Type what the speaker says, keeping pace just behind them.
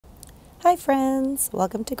Hi friends,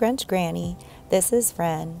 welcome to Grunch Granny. This is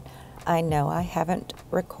Ren. I know I haven't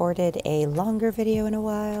recorded a longer video in a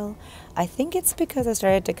while. I think it's because I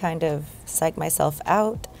started to kind of psych myself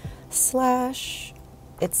out,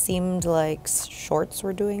 / it seemed like shorts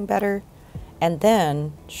were doing better. And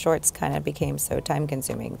then shorts kind of became so time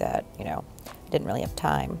consuming that, I didn't really have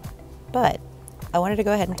time. But I wanted to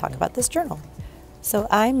go ahead and talk about this journal. So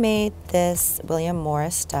I made this William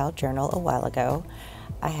Morris style journal a while ago.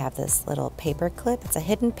 I have this little paper clip. It's a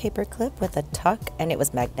hidden paper clip with a tuck, and it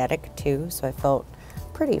was magnetic too, so I felt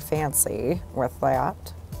pretty fancy with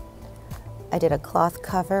that. I did a cloth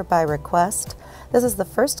cover by request. This is the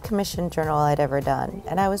first commission journal I'd ever done,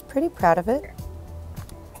 and I was pretty proud of it.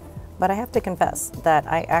 But I have to confess that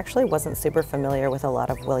I actually wasn't super familiar with a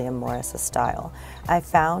lot of William Morris's style. I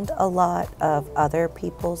found a lot of other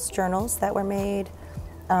people's journals that were made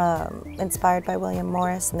inspired by William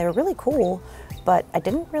Morris, and they were really cool, but I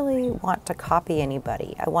didn't really want to copy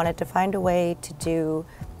anybody. I wanted to find a way to do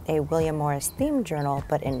a William Morris themed journal,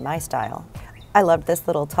 but in my style. I loved this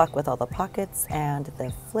little tuck with all the pockets and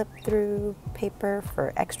the flip-through paper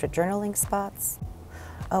for extra journaling spots.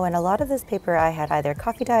 Oh, and a lot of this paper I had either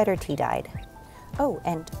coffee dyed or tea dyed. Oh,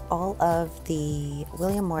 and all of the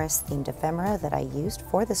William Morris themed ephemera that I used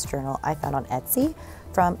for this journal I found on Etsy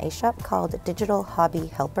from a shop called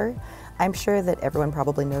DigitalHobbyHelper. I'm sure that everyone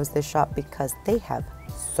probably knows this shop because they have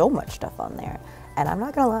so much stuff on there. And I'm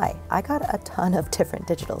not gonna lie, I got a ton of different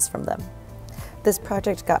digitals from them. This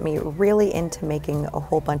project got me really into making a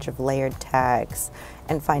whole bunch of layered tags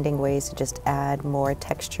and finding ways to just add more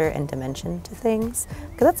texture and dimension to things.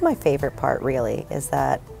 Because that's my favorite part really,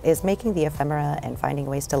 is making the ephemera and finding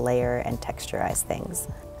ways to layer and texturize things.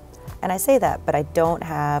 And I say that, but I don't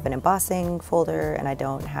have an embossing folder, and I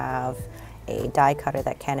don't have a die cutter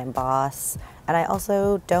that can emboss, and I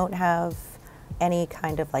also don't have any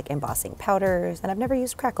kind of like embossing powders, and I've never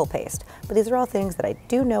used crackle paste, but these are all things that I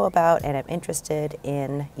do know about and I'm interested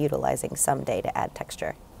in utilizing someday to add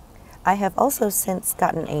texture. I have also since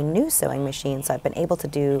gotten a new sewing machine, so I've been able to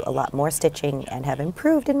do a lot more stitching and have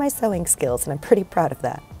improved in my sewing skills, and I'm pretty proud of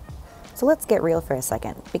that. So let's get real for a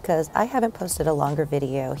second, because I haven't posted a longer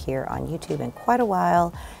video here on YouTube in quite a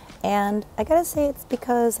while, and I gotta say it's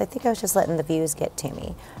because I think I was just letting the views get to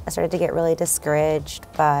me. I started to get really discouraged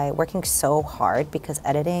by working so hard because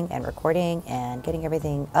editing and recording and getting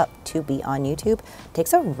everything up to be on YouTube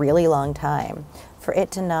takes a really long time for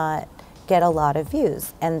it to not get a lot of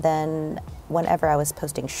views. And then whenever I was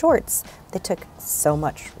posting shorts, they took so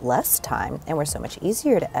much less time and were so much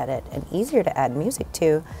easier to edit and easier to add music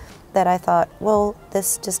to that I thought, well,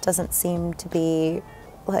 this just doesn't seem to be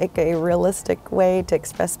like a realistic way to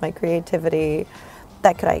express my creativity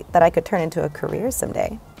that I could turn into a career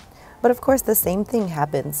someday. But of course the same thing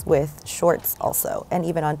happens with shorts also, and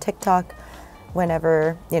even on TikTok,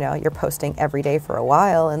 whenever you're posting every day for a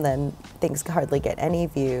while and then things hardly get any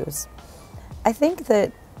views. I think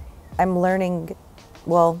that I'm learning,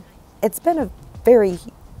 well, it's been a very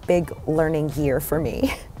big learning year for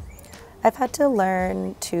me. I've had to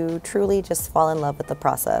learn to truly just fall in love with the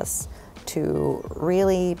process, to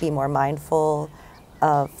really be more mindful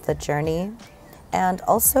of the journey, and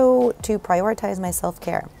also to prioritize my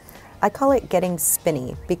self-care. I call it getting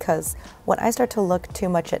spinny, because when I start to look too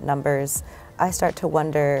much at numbers, I start to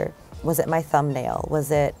wonder, was it my thumbnail?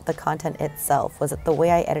 Was it the content itself? Was it the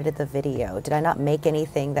way I edited the video? Did I not make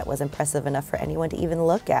anything that was impressive enough for anyone to even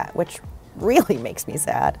look at? Which really makes me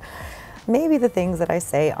sad. Maybe the things that I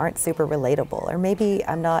say aren't super relatable, or maybe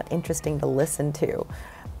I'm not interesting to listen to.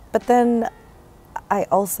 But then I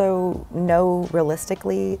also know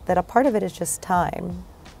realistically that a part of it is just time.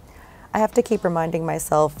 I have to keep reminding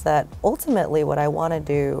myself that ultimately what I want to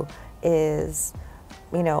do is,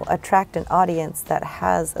 attract an audience that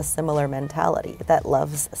has a similar mentality, that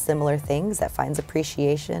loves similar things, that finds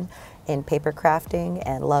appreciation in paper crafting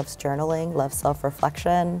and loves journaling, loves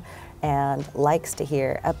self-reflection, and likes to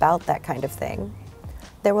hear about that kind of thing.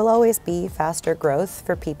 There will always be faster growth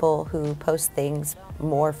for people who post things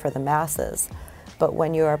more for the masses. But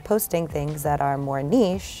when you are posting things that are more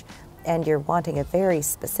niche and you're wanting a very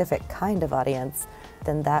specific kind of audience,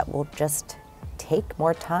 then that will just take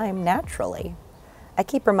more time naturally. I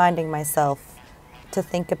keep reminding myself to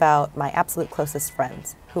think about my absolute closest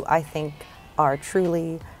friends, who I think are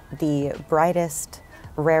truly the brightest,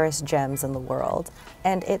 rarest gems in the world.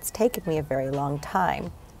 And it's taken me a very long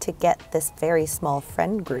time to get this very small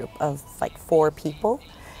friend group of like 4 people,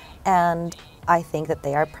 and I think that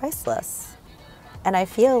they are priceless. And I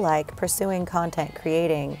feel like pursuing content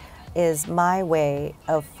creating is my way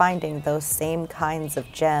of finding those same kinds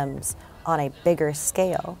of gems on a bigger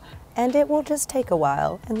scale and it will just take a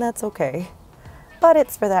while, and that's okay. But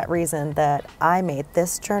it's for that reason that I made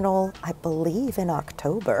this journal, I believe, in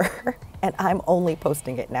October, and I'm only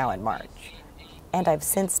posting it now in March. And I've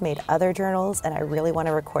since made other journals, and I really want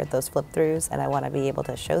to record those flip-throughs, and I want to be able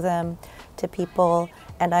to show them to people.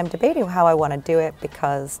 And I'm debating how I want to do it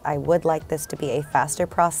because I would like this to be a faster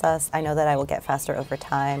process. I know that I will get faster over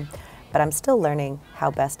time, but I'm still learning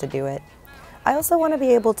how best to do it. I also want to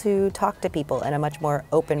be able to talk to people in a much more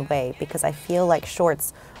open way because I feel like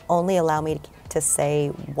shorts only allow me to say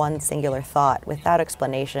one singular thought without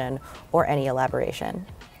explanation or any elaboration.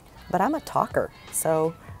 But I'm a talker,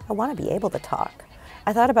 so I want to be able to talk.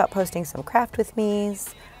 I thought about posting some craft with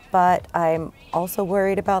me's, but I'm also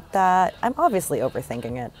worried about that. I'm obviously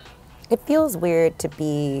overthinking it. It feels weird to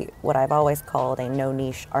be what I've always called a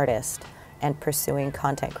no-niche artist and pursuing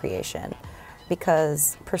content creation,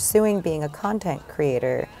 because pursuing being a content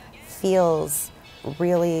creator feels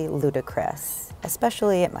really ludicrous,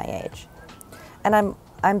 especially at my age. And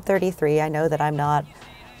I'm 33. I know that I'm not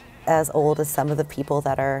as old as some of the people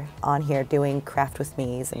that are on here doing craft with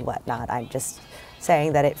me's and whatnot. I'm just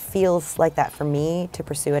saying that it feels like that for me to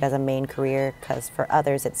pursue it as a main career, because for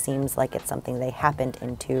others it seems like it's something they happened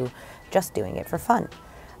into just doing it for fun.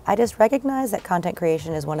 I just recognize that content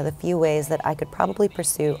creation is one of the few ways that I could probably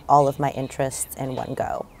pursue all of my interests in one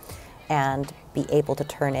go and be able to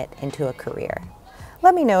turn it into a career.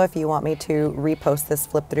 Let me know if you want me to repost this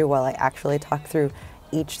flip through while I actually talk through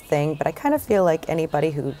each thing, but I kind of feel like anybody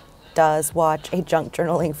who does watch a junk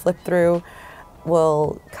journaling flip through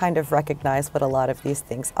will kind of recognize what a lot of these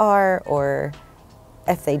things are, or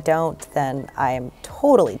if they don't, then I am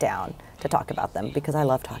totally down to talk about them because I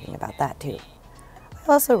love talking about that too.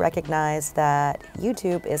 I also recognize that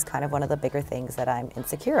YouTube is kind of one of the bigger things that I'm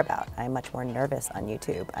insecure about. I'm much more nervous on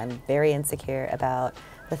YouTube. I'm very insecure about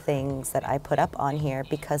the things that I put up on here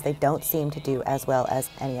because they don't seem to do as well as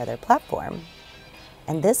any other platform.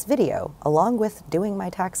 And this video, along with doing my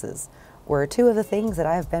taxes, were two of the things that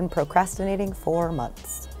I've been procrastinating for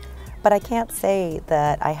months. But I can't say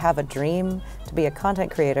that I have a dream to be a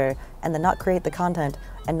content creator and then not create the content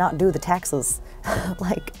and not do the taxes.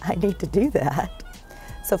 Like, I need to do that.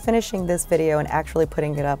 So finishing this video and actually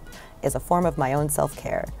putting it up is a form of my own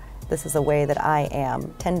self-care. This is a way that I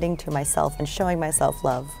am tending to myself and showing myself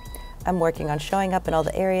love. I'm working on showing up in all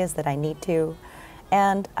the areas that I need to,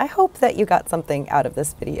 and I hope that you got something out of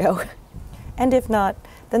this video. And if not,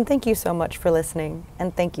 then thank you so much for listening,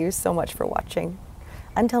 and thank you so much for watching.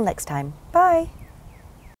 Until next time, bye!